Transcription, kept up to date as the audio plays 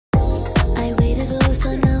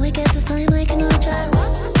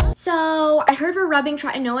So I heard we're rubbing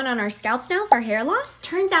tretinoin on our scalps now for hair loss.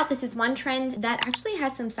 Turns out this is one trend that actually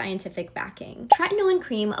has some scientific backing. Tretinoin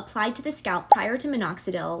cream applied to the scalp prior to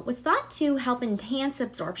minoxidil was thought to help enhance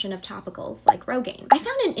absorption of topicals like Rogaine. I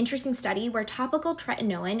found an interesting study where topical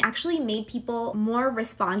tretinoin actually made people more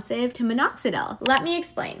responsive to minoxidil. Let me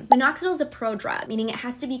explain. Minoxidil is a prodrug, meaning it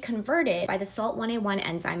has to be converted by the SALT1A1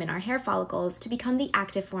 enzyme in our hair follicles to become the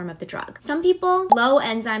active form of the drug. Some people, low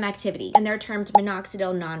enzyme activity, and they're termed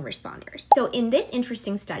minoxidil non-responders. So in this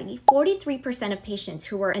interesting study, 43% of patients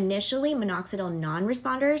who were initially minoxidil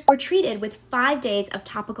non-responders were treated with 5 days of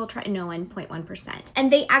topical tretinoin 0.1%, and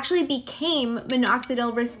they actually became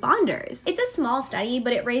minoxidil responders. It's a small study,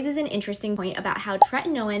 but it raises an interesting point about how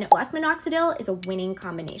tretinoin plus minoxidil is a winning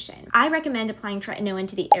combination. I recommend applying tretinoin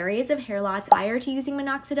to the areas of hair loss prior to using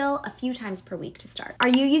minoxidil a few times per week to start. Are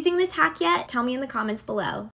you using this hack yet? Tell me in the comments below.